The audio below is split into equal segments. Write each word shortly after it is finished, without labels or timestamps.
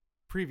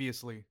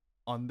Previously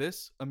on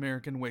This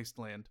American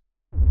Wasteland.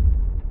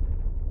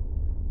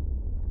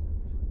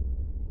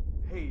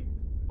 Hey,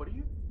 what do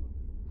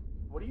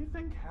you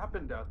think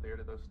happened out there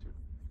to those two?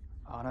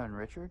 Anna and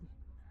Richard?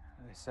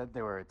 They said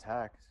they were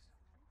attacked.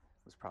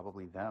 It was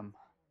probably them.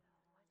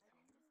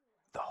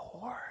 The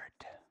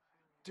Horde.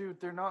 Dude,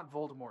 they're not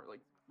Voldemort.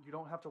 Like, you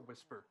don't have to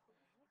whisper.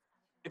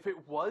 If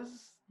it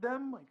was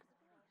them, like,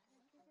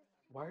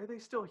 why are they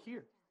still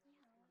here?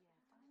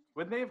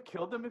 Wouldn't they have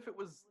killed them if it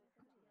was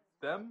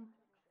them?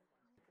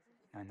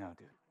 I know,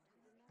 dude.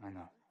 I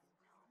know.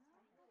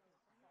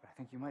 But I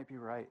think you might be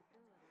right.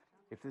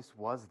 If this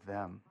was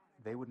them,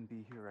 they wouldn't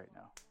be here right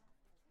now.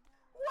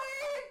 What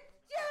are you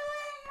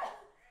doing?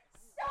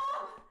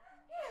 Stop!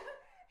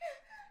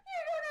 You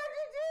don't have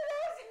to do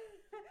this!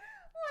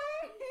 What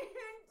are you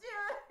doing?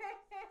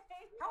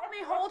 Help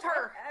me hold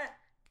her!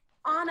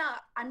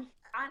 Anna,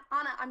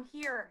 Anna, I'm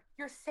here.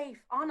 You're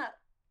safe. Anna.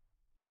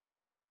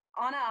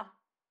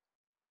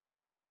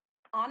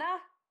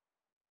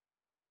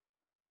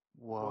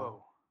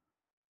 Whoa.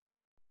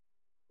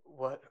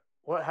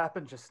 What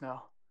happened just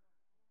now?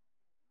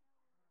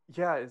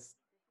 Yeah, is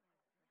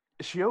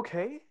she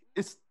okay?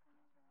 Is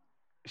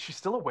she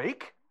still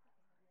awake?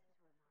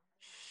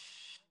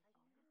 Shh.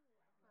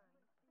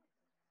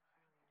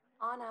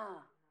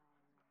 Anna.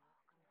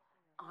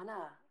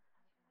 Anna,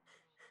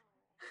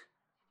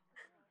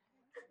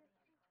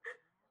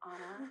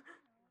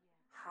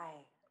 hi.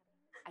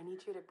 I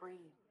need you to breathe.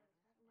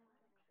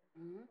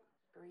 Breathe.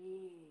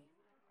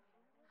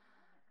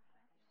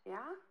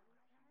 Yeah?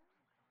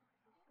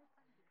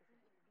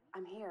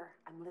 I'm here.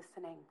 I'm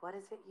listening. What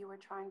is it you were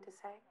trying to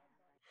say?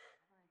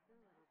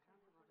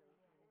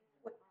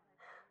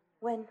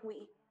 When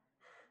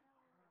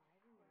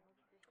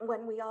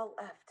we all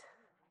left.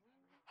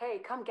 Hey,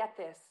 come get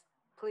this,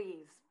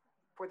 please,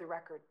 for the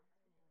record.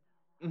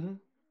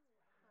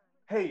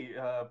 Hey,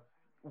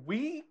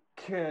 we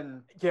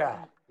can...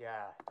 Yeah,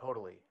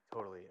 totally.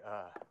 Totally.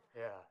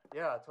 Yeah.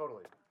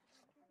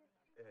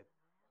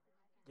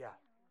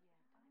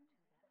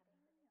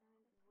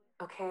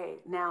 Okay,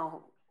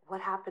 now,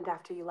 what happened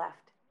after you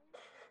left?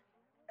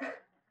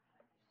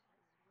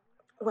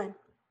 When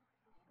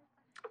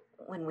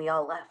we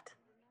all left.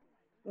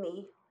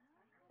 Me,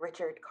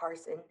 Richard,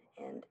 Carson,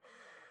 and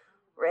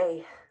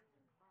Ray,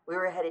 we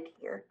were headed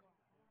here.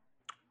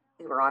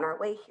 We were on our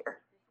way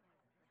here.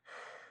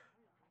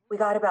 We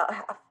got about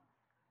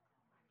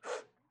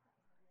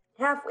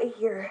halfway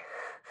here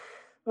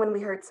when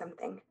we heard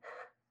something.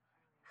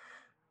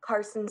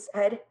 Carson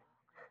said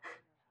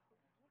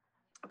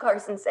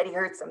he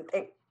heard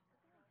something.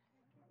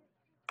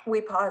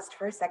 We paused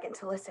for a second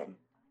to listen.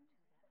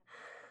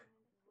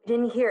 We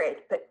didn't hear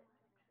it, but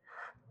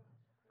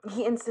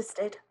he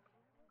insisted.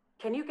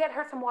 Can you get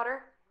her some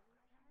water?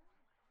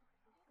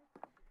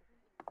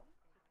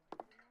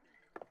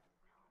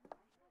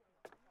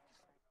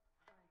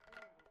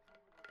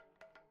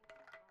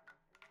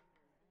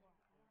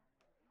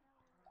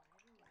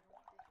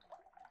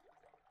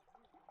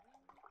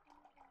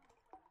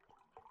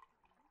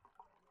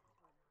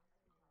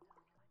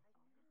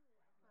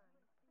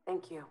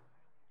 Thank you.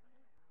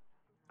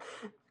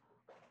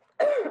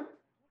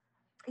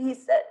 He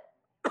said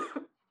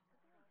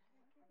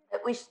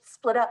that we should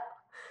split up,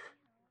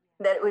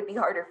 that it would be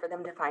harder for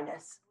them to find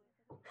us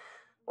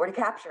or to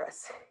capture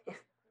us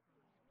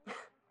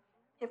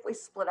if we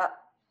split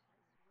up.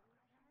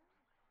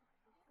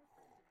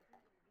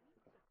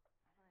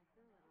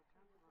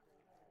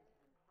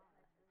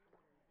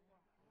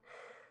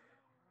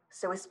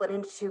 So we split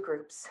into two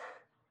groups.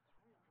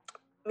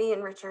 Me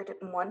and Richard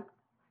in one,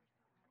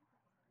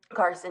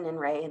 Carson and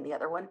Ray in the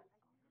other one.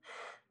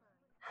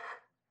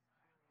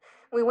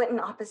 We went in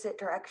opposite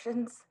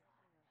directions.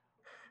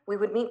 We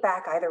would meet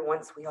back either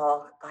once we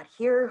all got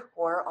here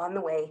or on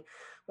the way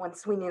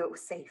once we knew it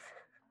was safe.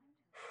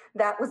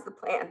 That was the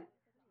plan.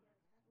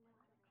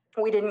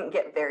 We didn't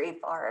get very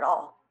far at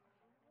all.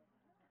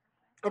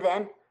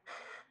 Then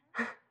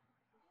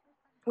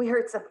we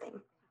heard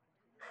something.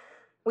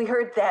 We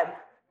heard them.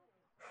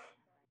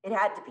 It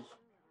had to be.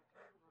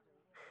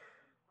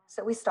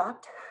 So we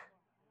stopped.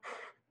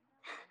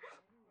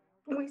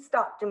 We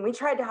stopped and we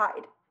tried to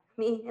hide,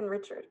 me and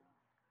Richard.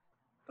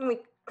 And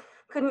we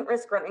couldn't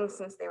risk running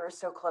since they were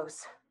so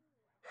close.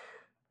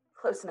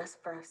 Close enough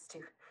for us to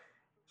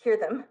hear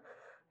them.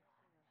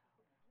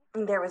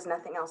 And there was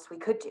nothing else we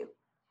could do.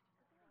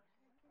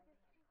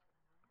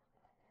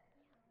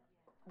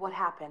 What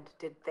happened?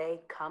 Did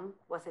they come?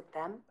 Was it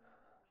them?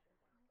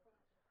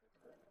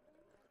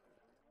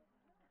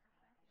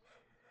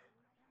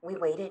 We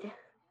waited.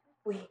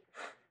 We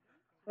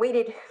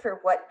waited for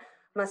what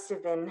must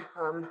have been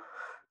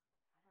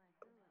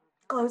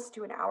close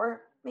to an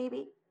hour,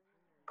 maybe,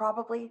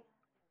 probably.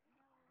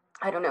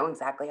 I don't know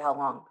exactly how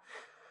long.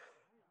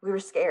 We were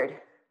scared.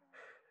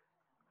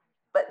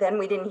 But then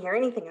we didn't hear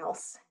anything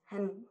else,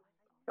 and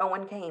no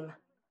one came.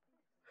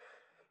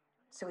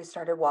 So we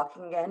started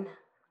walking again.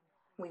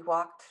 We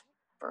walked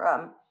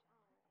for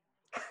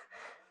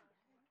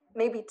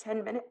maybe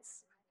 10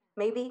 minutes,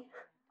 maybe.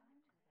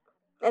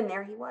 And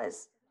there he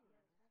was.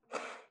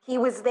 He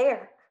was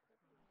there.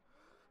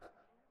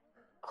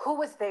 Who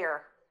was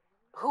there?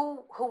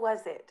 Who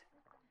was it?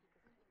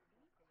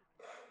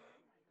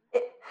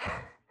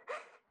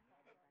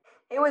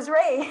 It was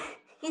Ray.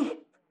 He.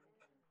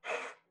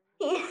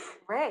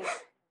 Ray.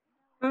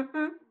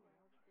 Mm-hmm.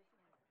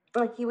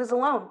 Like he was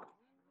alone.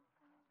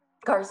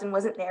 Carson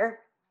wasn't there.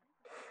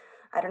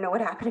 I don't know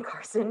what happened to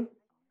Carson.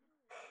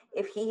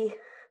 If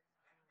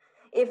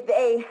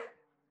they,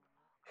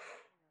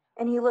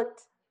 and he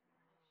looked,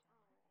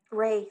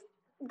 Ray,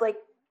 like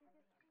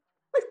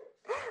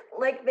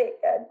they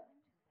had.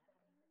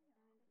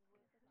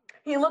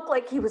 He looked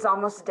like he was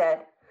almost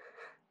dead.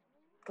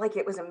 Like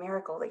it was a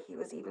miracle that he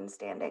was even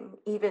standing,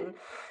 even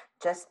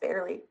just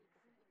barely.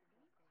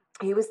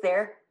 He was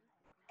there,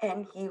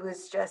 and he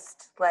was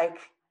just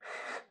like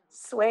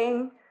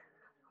swaying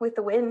with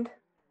the wind,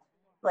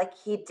 like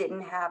he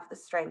didn't have the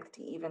strength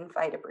to even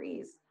fight a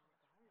breeze.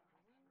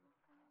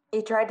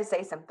 He tried to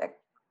say something,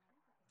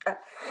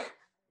 but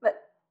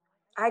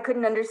I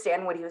couldn't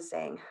understand what he was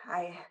saying.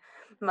 I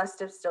must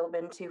have still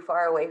been too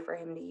far away for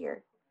him to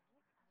hear.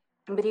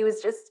 But he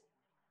was just,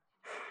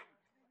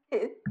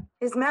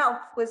 his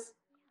mouth was,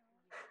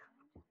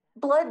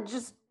 blood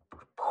just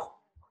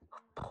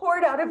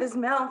poured out of his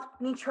mouth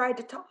when he tried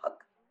to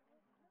talk.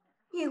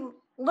 He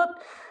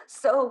looked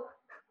so,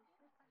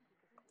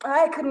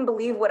 I couldn't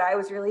believe what I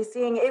was really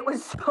seeing. It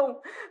was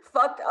so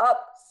fucked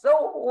up,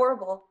 so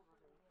horrible.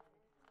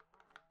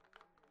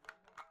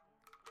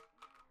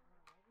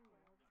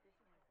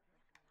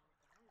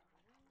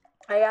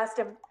 I asked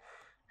him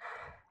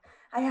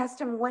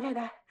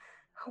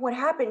what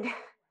happened?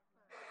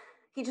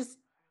 He just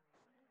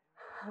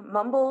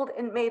mumbled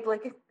and made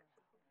like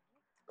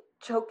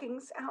choking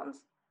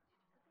sounds.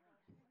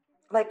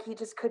 Like he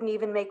just couldn't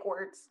even make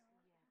words.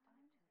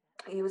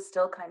 He was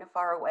still kind of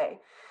far away.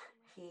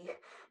 He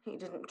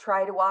didn't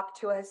try to walk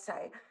to us.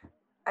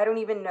 I don't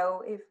even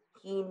know if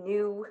he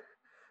knew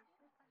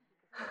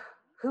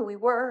who we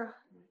were,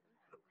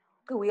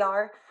 who we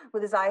are,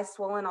 with his eyes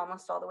swollen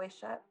almost all the way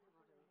shut.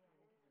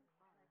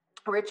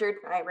 Richard,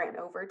 I ran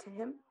over to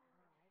him.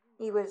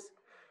 He was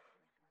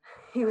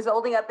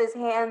holding up his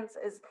hands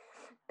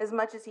as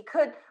much as he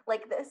could,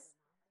 like this.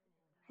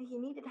 He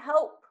needed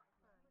help.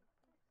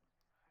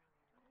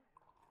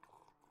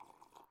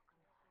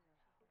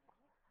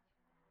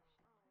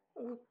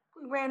 We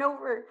ran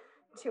over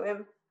to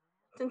him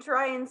to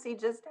try and see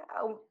just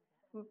how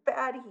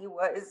bad he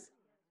was.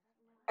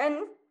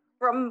 And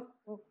from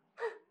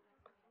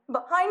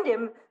behind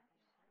him,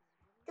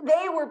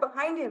 they were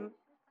behind him.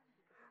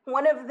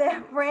 One of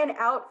them ran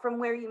out from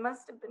where he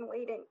must have been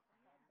waiting.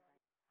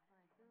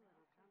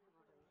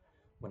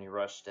 When he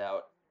rushed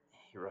out,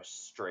 he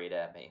rushed straight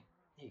at me.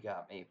 He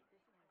got me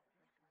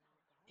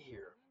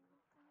here.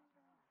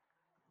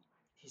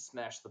 He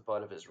smashed the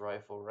butt of his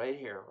rifle right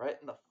here, right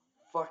in the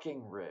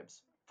fucking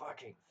ribs.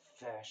 Fucking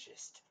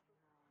fascist.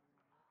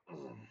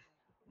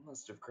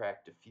 Must have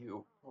cracked a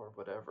few or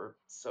whatever.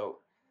 So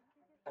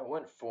I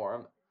went for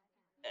him,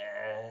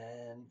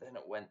 and then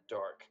it went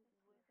dark.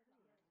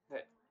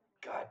 That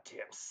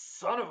goddamn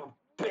son of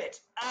a bitch!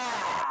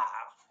 Ah!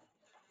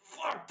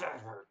 Fuck,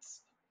 that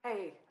hurts.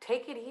 Hey,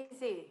 take it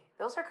easy.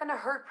 Those are gonna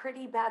hurt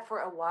pretty bad for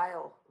a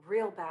while.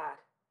 Real bad.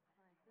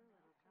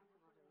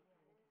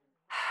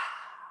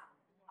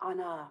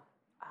 Anna,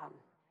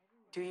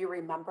 do you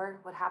remember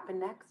what happened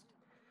next?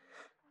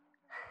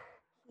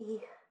 He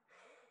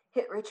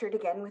hit Richard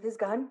again with his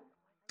gun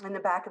in the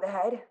back of the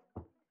head,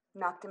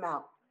 knocked him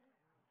out.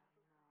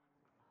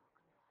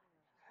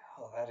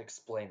 Well, that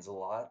explains a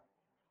lot.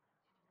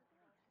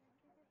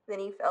 Then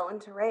he fell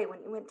into Ray when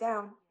he went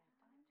down.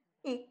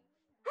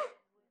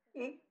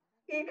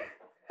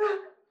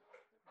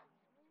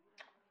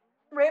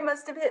 Ray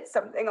must have hit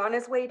something on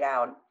his way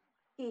down.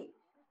 He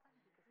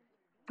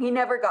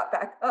never got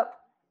back up.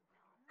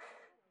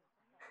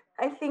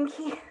 I think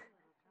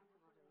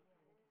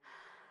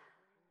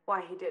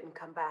Why he didn't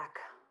come back?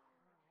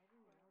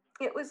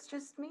 It was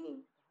just me.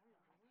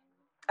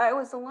 I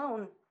was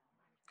alone.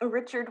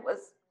 Richard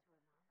was.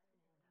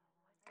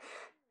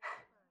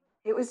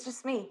 It was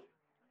just me.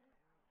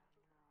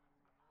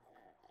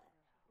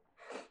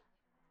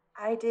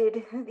 I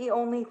did the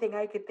only thing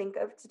I could think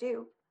of to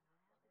do.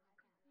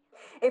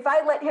 If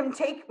I let him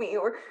take me,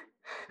 or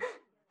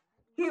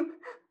he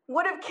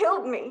would have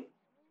killed me.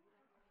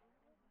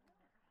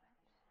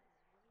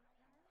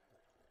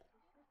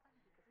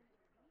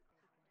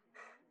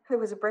 There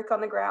was a brick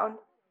on the ground.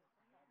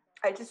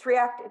 I just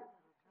reacted.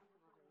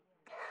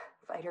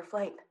 Fight or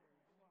flight.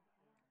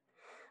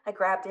 I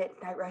grabbed it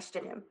and I rushed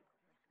at him.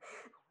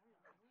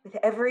 With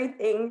every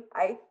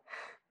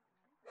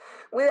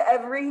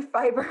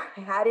fiber I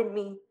had in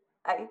me,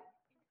 I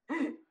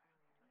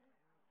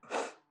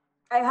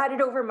had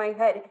it over my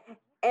head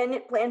and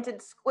it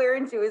planted square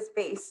into his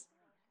face.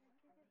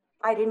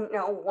 I didn't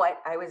know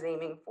what I was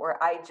aiming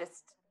for. I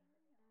just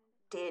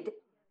did.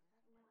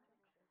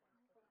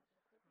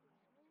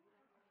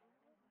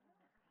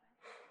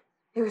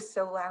 It was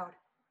so loud.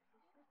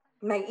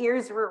 My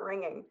ears were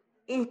ringing.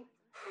 He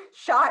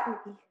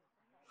shot me.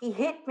 He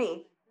hit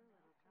me.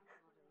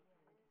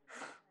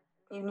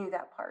 You knew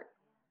that part.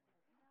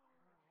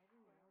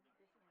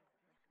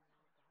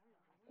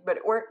 But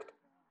it worked.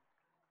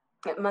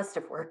 It must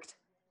have worked.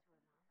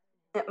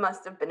 It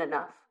must have been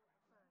enough.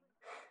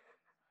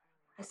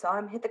 I saw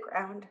him hit the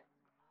ground.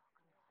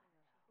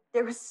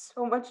 There was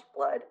so much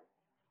blood.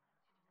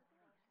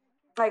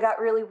 I got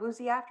really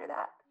woozy after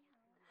that.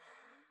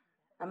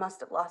 I must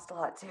have lost a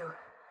lot too.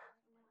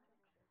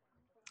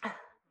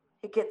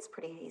 It gets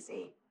pretty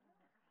hazy.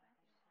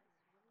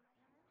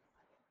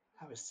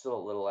 I was still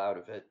a little out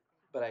of it,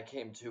 but I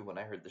came to when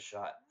I heard the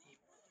shot. He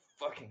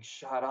fucking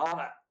shot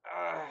Anna.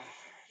 Ugh.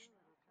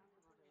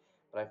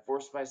 But I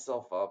forced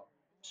myself up.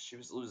 She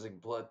was losing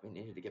blood. We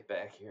needed to get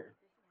back here.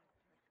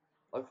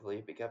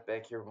 Luckily, we got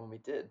back here when we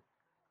did.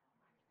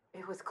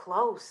 It was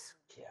close.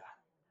 Yeah,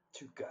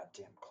 too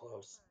goddamn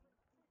close.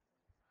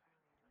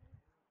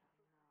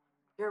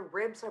 Your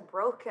ribs are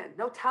broken.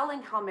 No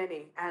telling how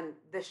many. And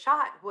the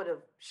shot would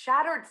have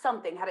shattered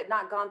something had it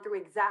not gone through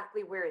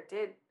exactly where it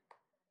did.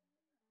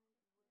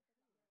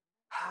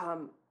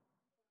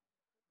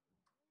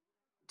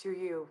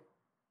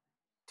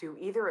 Do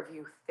either of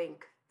you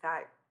think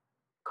that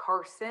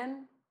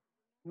Carson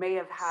may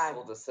have had...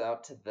 Sold us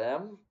out to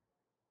them?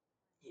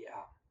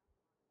 Yeah.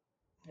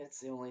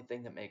 It's the only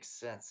thing that makes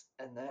sense.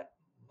 And that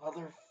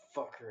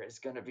motherfucker is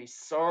gonna be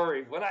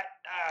sorry when I...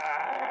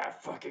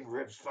 fucking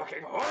ribs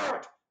fucking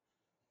hard!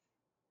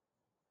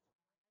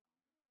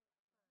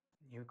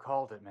 You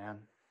called it,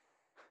 man.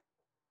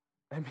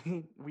 I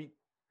mean, we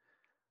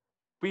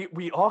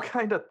all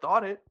kind of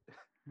thought it.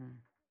 The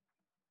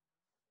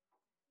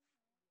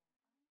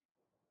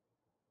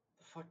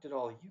fuck did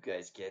all you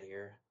guys get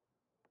here?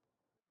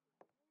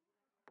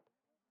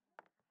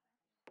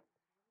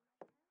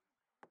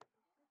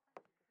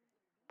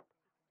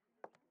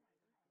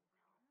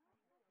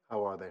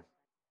 How are they?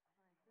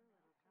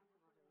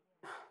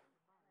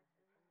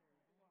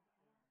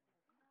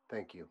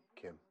 Thank you,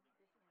 Kim.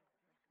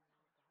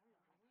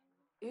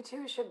 You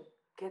two should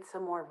get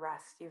some more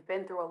rest. You've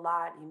been through a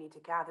lot. You need to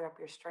gather up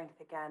your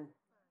strength again.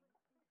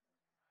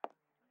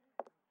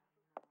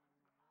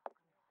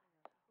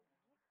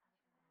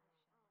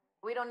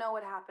 We don't know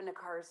what happened to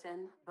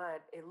Carson,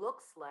 but it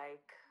looks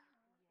like...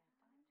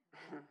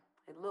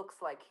 it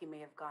looks like he may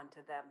have gone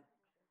to them.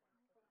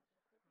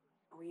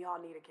 We all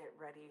need to get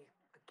ready.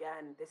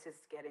 Again, this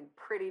is getting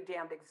pretty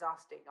damned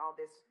exhausting, all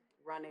this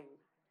running.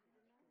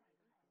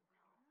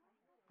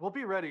 We'll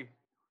be ready.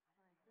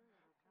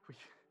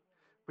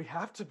 We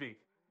have to be.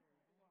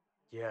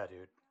 Yeah,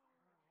 dude.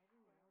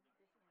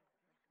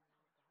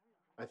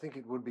 I think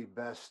it would be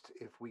best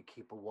if we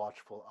keep a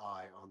watchful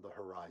eye on the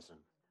horizon.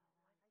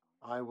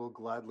 I will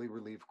gladly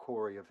relieve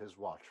Corey of his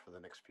watch for the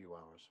next few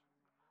hours.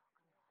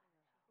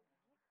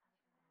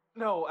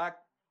 No,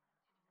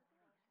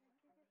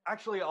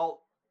 actually,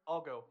 I'll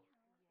go.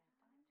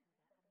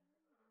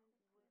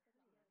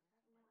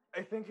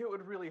 I think it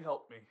would really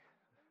help me.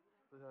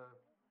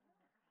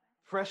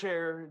 Fresh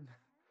air and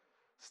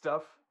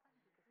stuff.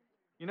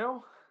 You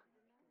know?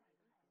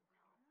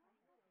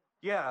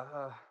 Yeah,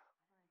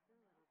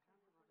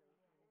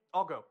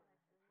 I'll go.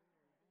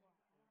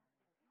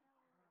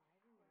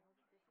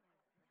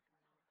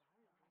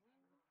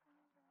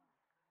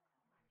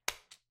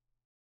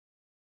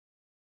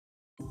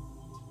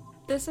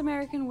 This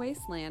American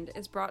Wasteland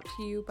is brought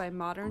to you by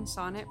Modern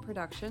Sonnet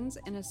Productions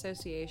in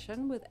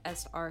association with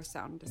SR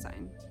Sound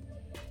Design.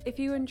 If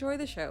you enjoy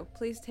the show,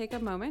 please take a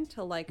moment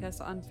to like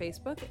us on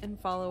Facebook and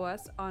follow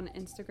us on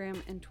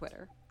Instagram and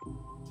Twitter.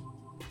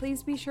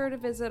 Please be sure to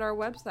visit our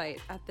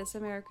website at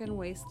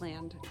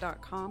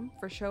thisamericanwasteland.com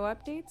for show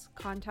updates,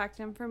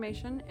 contact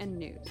information, and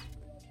news.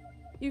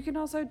 You can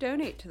also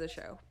donate to the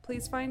show.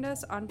 Please find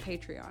us on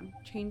Patreon,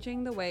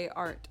 changing the way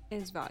art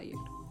is valued.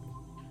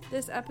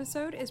 This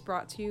episode is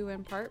brought to you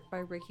in part by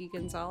Ricky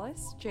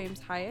Gonzalez, James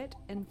Hyatt,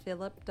 and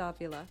Philip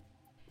Davila.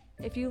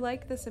 If you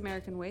like This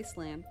American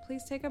Wasteland,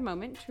 please take a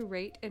moment to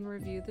rate and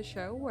review the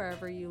show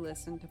wherever you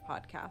listen to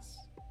podcasts.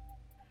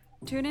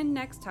 Tune in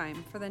next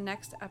time for the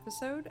next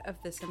episode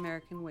of This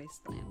American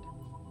Wasteland.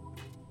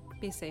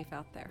 Be safe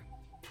out there.